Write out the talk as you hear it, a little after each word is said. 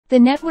The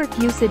Network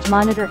Usage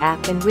Monitor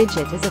app and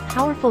widget is a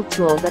powerful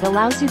tool that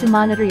allows you to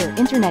monitor your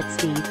internet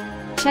speed,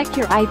 check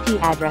your IP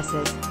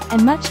addresses,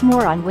 and much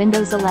more on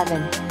Windows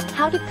 11.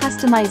 How to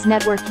customize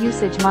Network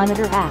Usage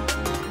Monitor app.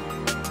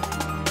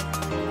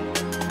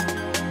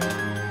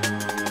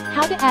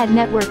 How to add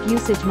Network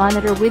Usage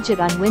Monitor widget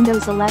on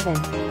Windows 11.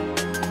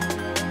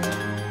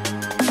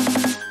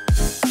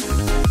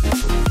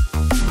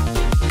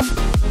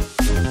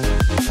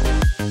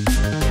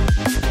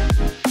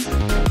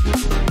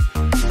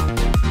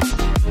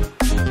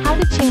 How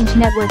to change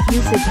Network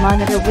Usage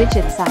Monitor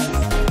widget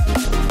size.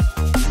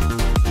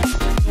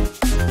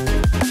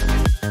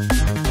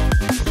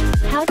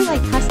 How do I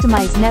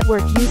customize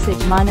Network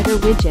Usage Monitor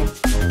widget?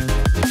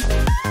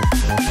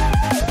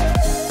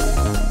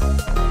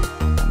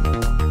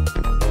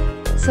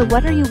 So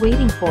what are you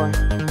waiting for?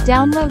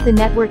 Download the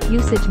Network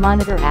Usage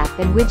Monitor app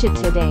and widget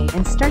today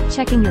and start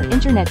checking your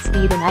internet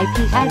speed and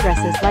IP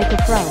addresses like a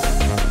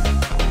pro.